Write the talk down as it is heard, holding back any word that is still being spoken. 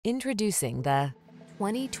Introducing the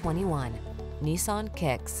 2021 Nissan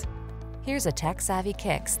Kicks. Here's a tech-savvy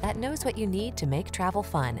Kicks that knows what you need to make travel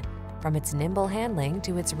fun. From its nimble handling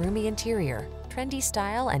to its roomy interior, trendy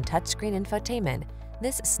style, and touchscreen infotainment,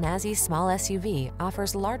 this snazzy small SUV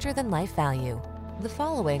offers larger-than-life value. The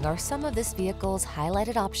following are some of this vehicle's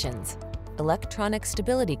highlighted options: electronic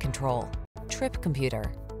stability control, trip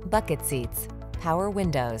computer, bucket seats, power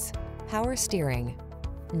windows, power steering.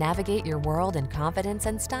 Navigate your world in confidence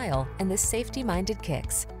and style in this safety-minded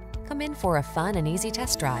Kicks. Come in for a fun and easy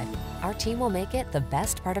test drive. Our team will make it the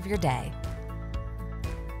best part of your day.